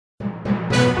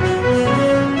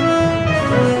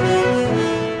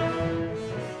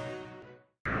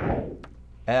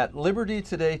At Liberty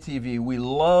Today TV, we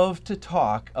love to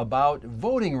talk about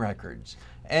voting records.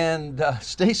 And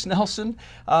Stace Nelson,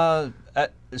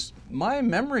 my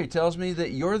memory tells me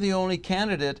that you're the only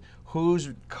candidate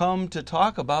who's come to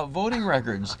talk about voting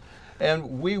records.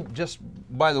 And we just,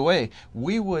 by the way,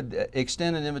 we would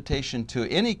extend an invitation to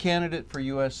any candidate for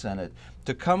U.S. Senate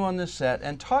to come on this set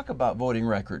and talk about voting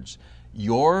records.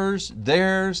 Yours,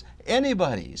 theirs,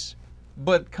 anybody's.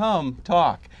 But come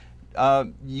talk.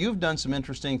 You've done some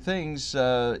interesting things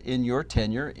in your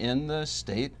tenure in the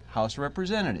State House of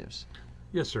Representatives.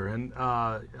 Yes, sir. And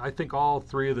I think all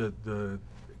three of the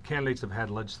candidates that have had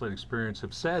legislative experience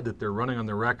have said that they're running on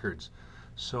their records.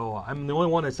 So I'm the only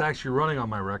one that's actually running on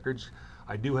my records.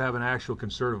 I do have an actual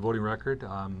conservative voting record.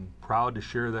 I'm proud to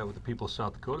share that with the people of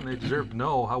South Dakota, and they deserve to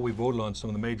know how we voted on some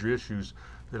of the major issues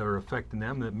that are affecting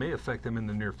them, that may affect them in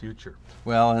the near future.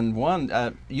 Well, and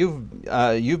one,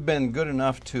 you've been good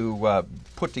enough to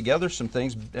put together some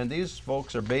things, and these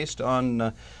folks are based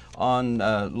on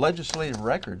legislative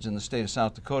records in the state of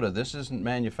South Dakota. This isn't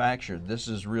manufactured. This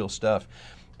is real stuff.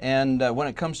 And when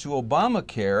it comes to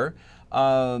Obamacare,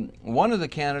 one of the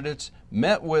candidates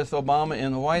met with Obama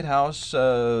in the White House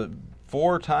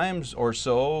 4 times or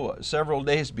so, several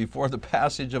days before the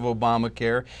passage of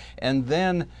Obamacare. And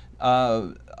then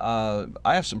I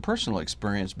have some personal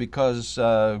experience because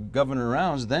Governor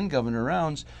Rounds, then Governor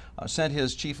Rounds, sent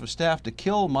his chief of staff to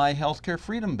kill my health care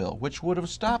freedom bill, which would have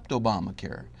stopped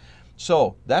Obamacare.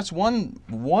 So that's one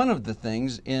of the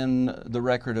things in the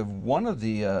record of one of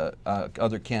the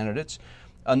other candidates.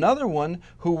 Another one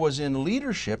who was in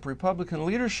leadership, Republican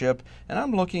leadership, and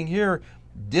I'm looking here,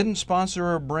 didn't sponsor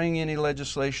or bring any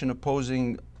legislation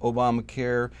opposing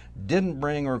Obamacare, didn't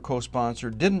bring or co-sponsor,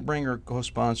 didn't bring or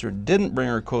co-sponsor, didn't bring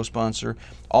or co-sponsor,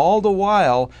 all the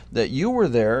while that you were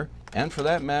there, and for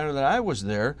that matter that I was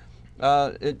there,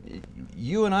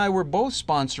 you and I were both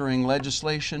sponsoring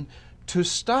legislation to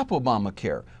stop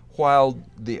Obamacare, while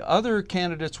the other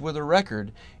candidates with a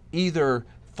record either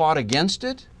fought against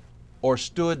it or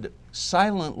stood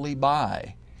silently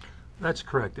by. That's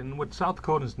correct. And what South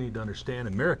Dakotans need to understand,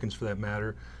 Americans for that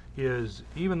matter, is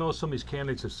even though some of these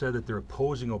candidates have said that they're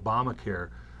opposing Obamacare,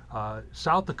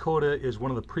 South Dakota is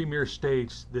one of the premier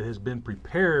states that has been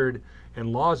prepared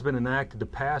and laws been enacted to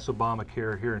pass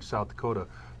Obamacare here in South Dakota.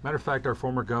 Matter of fact, our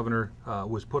former governor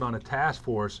was put on a task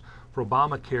force for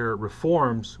Obamacare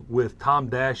reforms with Tom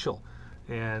Daschle,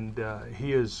 and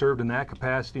he has served in that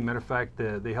capacity. Matter of fact,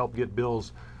 they helped get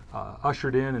bills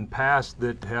ushered in and passed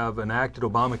that have enacted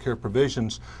Obamacare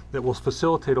provisions that will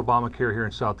facilitate Obamacare here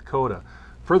in South Dakota.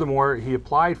 Furthermore, he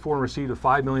applied for and received a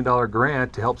 $5 million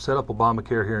grant to help set up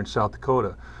Obamacare here in South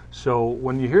Dakota. So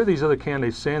when you hear these other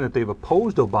candidates saying that they've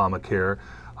opposed Obamacare,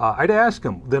 I'd ask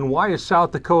them, then why is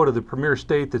South Dakota the premier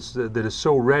state that is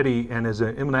so ready and has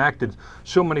enacted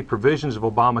so many provisions of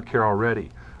Obamacare already?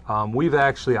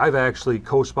 I've actually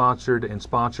co-sponsored and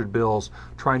sponsored bills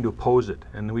trying to oppose it,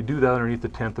 and we do that underneath the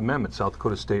 10th Amendment, South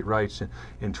Dakota state rights,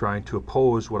 in trying to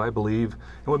oppose what I believe,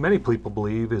 and what many people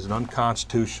believe, is an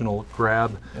unconstitutional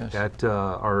grab at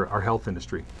our health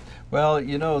industry. Well,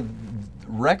 you know,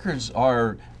 records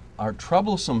are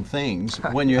troublesome things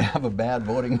when you have a bad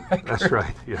voting record. That's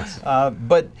right, yes.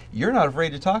 But you're not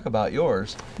afraid to talk about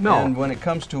yours. No. And when it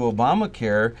comes to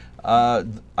Obamacare,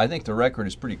 I think the record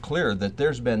is pretty clear that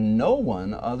there's been no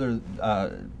one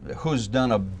who's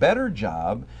done a better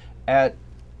job at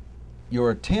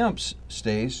your attempts,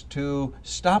 Stace, to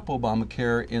stop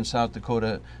Obamacare in South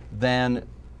Dakota than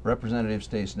Representative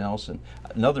Stace Nelson.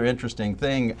 Another interesting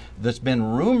thing that's been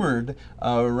rumored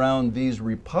around these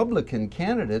Republican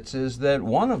candidates is that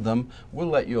one of them, we'll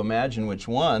let you imagine which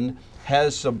one,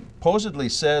 has supposedly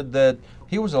said that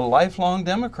he was a lifelong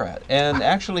Democrat and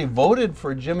actually voted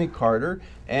for Jimmy Carter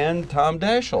and Tom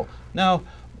Daschle. Now,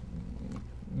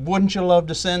 wouldn't you love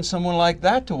to send someone like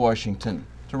that to Washington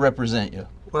to represent you?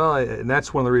 Well, and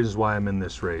that's one of the reasons why I'm in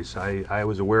this race. I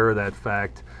was aware of that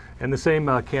fact. And the same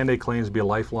candidate claims to be a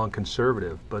lifelong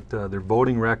conservative, but their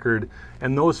voting record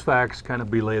and those facts kind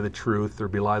of belie the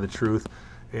truth.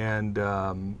 And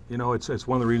you know, it's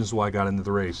one of the reasons why I got into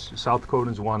the race. South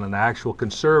Dakotans want an actual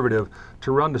conservative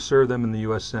to run to serve them in the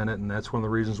U.S. Senate, and that's one of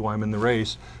the reasons why I'm in the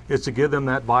race, is to give them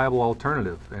that viable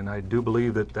alternative. And I do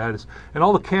believe that is, and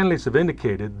all the candidates have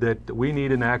indicated that we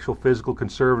need an actual physical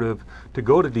conservative to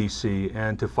go to D.C.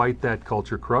 and to fight that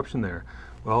culture of corruption there.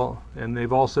 Well, and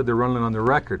they've all said they're running on the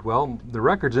record. Well, the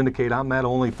records indicate I'm that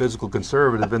only physical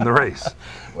conservative in the race.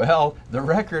 Well, the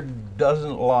record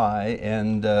doesn't lie,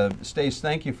 and Stace,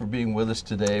 thank you for being with us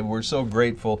today. We're so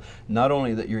grateful not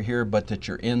only that you're here, but that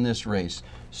you're in this race.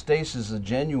 Stace is a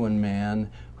genuine man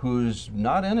who's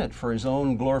not in it for his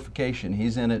own glorification.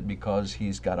 He's in it because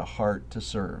he's got a heart to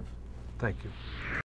serve. Thank you.